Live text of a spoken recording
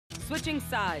Switching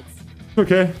sides.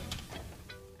 Okay.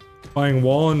 Buying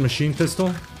wall and machine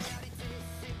pistol.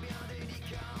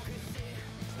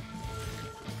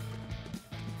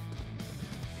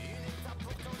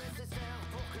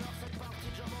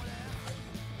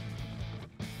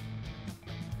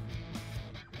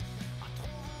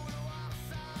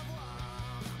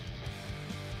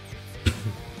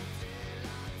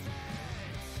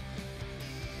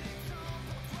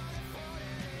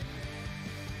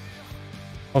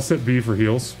 I'll set B for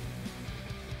heals.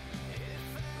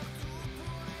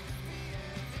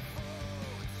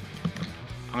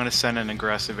 I'm gonna send an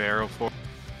aggressive arrow for.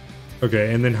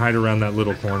 Okay, and then hide around that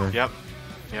little corner. Yep.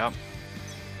 Yep.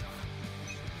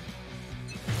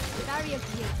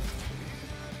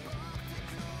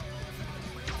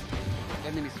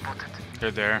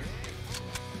 They're there.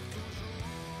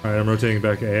 Alright, I'm rotating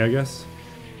back A, I guess.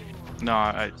 No,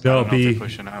 I No, don't know B. if they're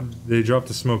pushing up. They dropped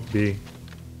the smoke B.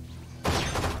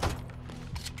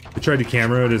 They tried to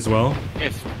camera it as well.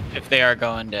 If they are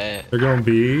going to, They're going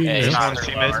B. A. This Yeah. one's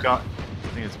teammates got. I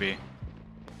think it's B.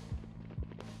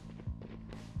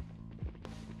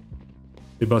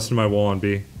 They busted my wall on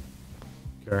B.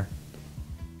 Okay.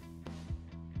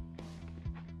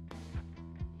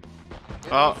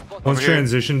 Oh, One's over here.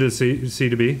 transitioned to C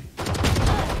to B.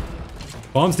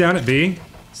 Bomb's down at B.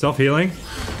 Self-healing.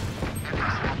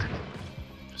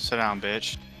 Sit down,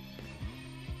 bitch.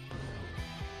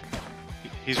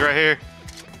 He's right here.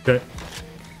 Okay.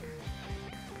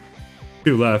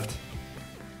 2 left.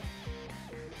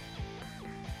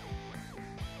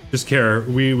 Just care.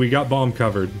 We got bomb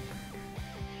covered.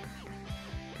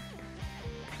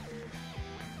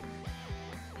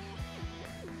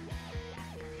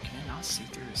 Can I not see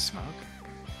through the smoke?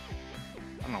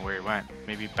 I don't know where he went.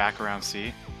 Maybe back around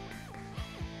C.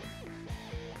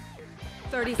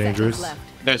 30 Dangerous. seconds left.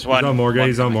 there's one. He's on Morga.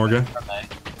 He's on Morga. from A. Hand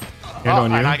Oh,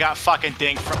 on you. and I got fucking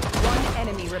dinged from One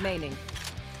enemy remaining.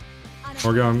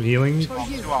 Morga, I'm healing. 2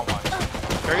 on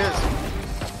 1. There he is.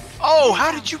 Oh,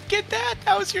 how did you get that?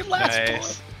 That was your last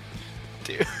bullet.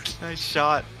 Dude, nice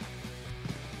shot.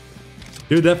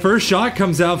 Dude, that first shot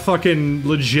comes out fucking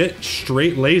legit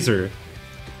straight laser.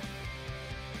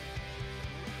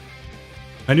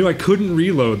 I knew I couldn't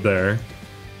reload there.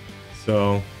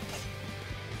 So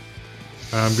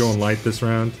I'm going light this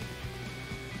round.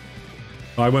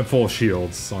 Oh, I went full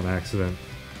shields on accident.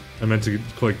 I meant to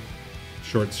click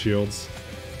short shields.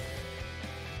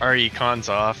 Our econ's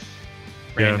off.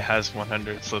 Rain Yeah. has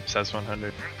 100, Slips has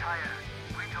 100.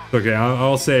 Okay,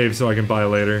 I'll save so I can buy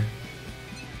later.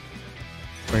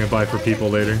 I'm gonna buy for people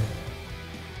later.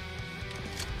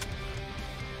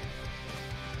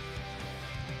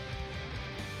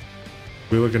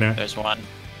 We looking at There's one.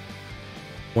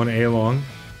 1 A long.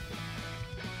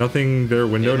 Nothing there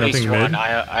window, At least nothing one. mid.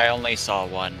 I only saw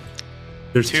one.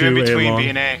 There's 2 2 in A between long. B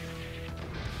and A.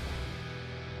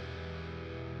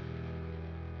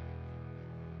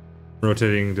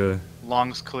 Rotating to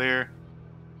Long's clear.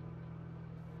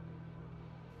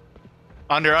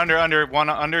 Under. One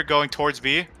under going towards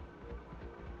B.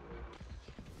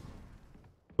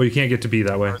 well, you can't get to B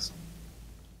that way.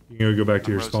 You can go back to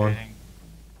I'm your spawn. rotating.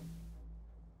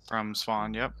 From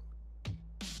spawn, yep.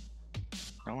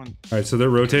 No one. All right, so they're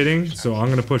rotating. So I'm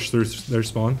gonna push through their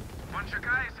spawn. Oh,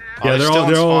 Yeah, they're still all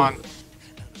in they're all. spawn.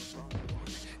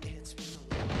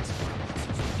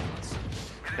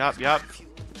 Yup.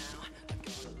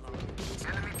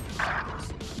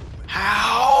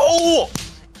 How?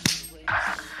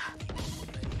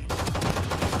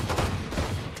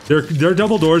 They're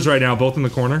double doors right now, both in the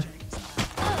corner.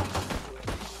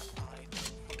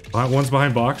 One's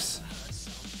behind box.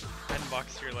 10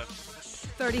 box to your left.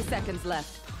 30 seconds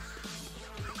left.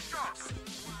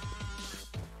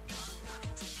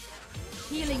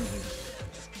 Healing you.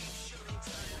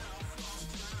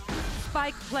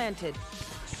 Spike planted.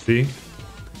 B.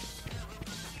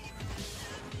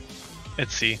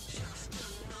 It's C.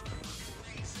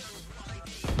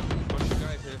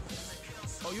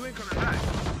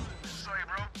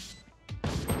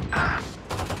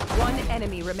 One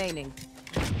enemy remaining.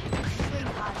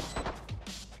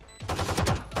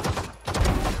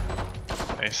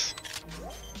 Nice.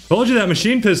 Told you that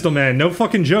machine pistol, man. No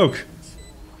fucking joke.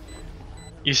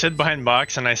 You said behind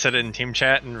box, and I said it in team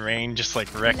chat, and Rain just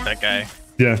like wrecked that guy.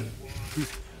 Yeah.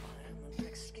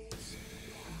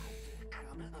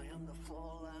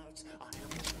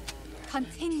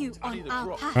 Continue on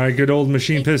our path. All right, good old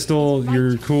machine pistol.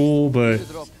 You're cool, but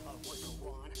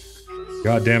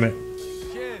god damn it.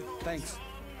 Thanks.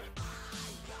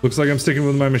 Looks like I'm sticking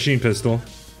with my machine pistol.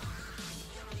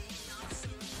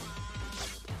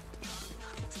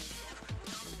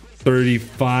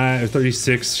 $35,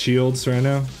 36 shields right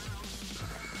now.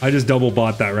 I just double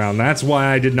bought that round. That's why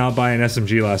I did not buy an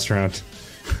SMG last round.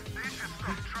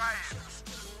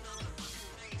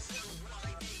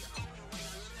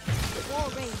 War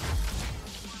rage.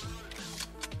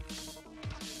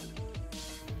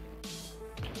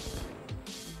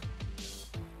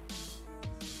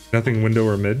 Nothing window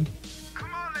or mid.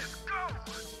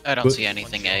 I don't But- see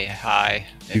anything A high.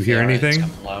 You If hear there is, anything?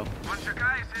 coming low.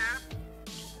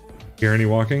 Hear any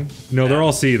walking? No, they're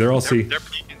all C. They're all C. They're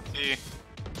peeking C.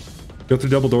 Go through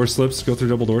double door slips. Go through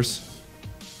double doors.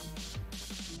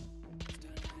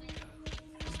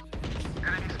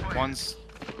 One's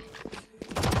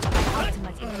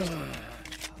Ultimate engagement.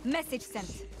 Message sent.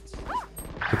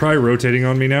 They're probably rotating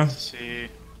on me now. C.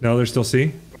 No, they're still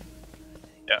C.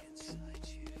 Yeah.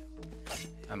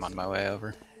 I'm on my way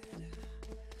over.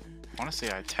 Honestly,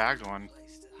 I tagged one.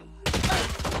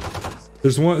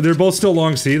 There's one. They're both still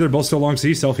long C. They're both still long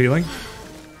C. Self healing.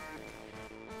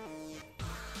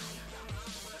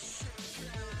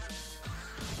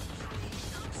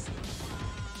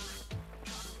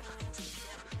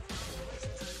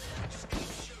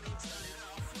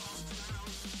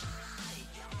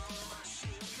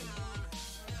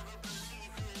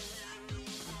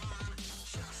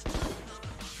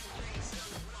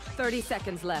 Thirty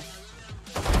seconds left.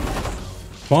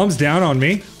 Bomb's down on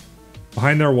me.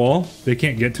 Behind their wall. They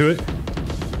can't get to it.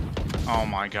 Oh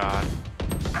my god.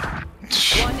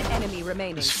 One enemy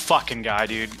remaining. This fucking guy,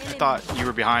 dude. I thought you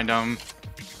were behind him.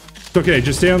 It's okay.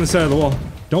 Just stay on the side of the wall.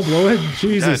 Don't blow it.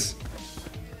 Jesus.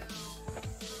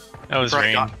 That was Bro,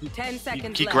 rain. 10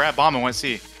 seconds He left. grabbed bomb and went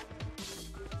C.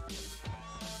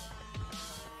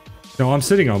 No, I'm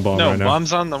sitting on bomb No, right now.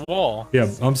 bomb's on the wall. Yeah,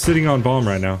 I'm sitting on bomb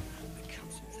right now.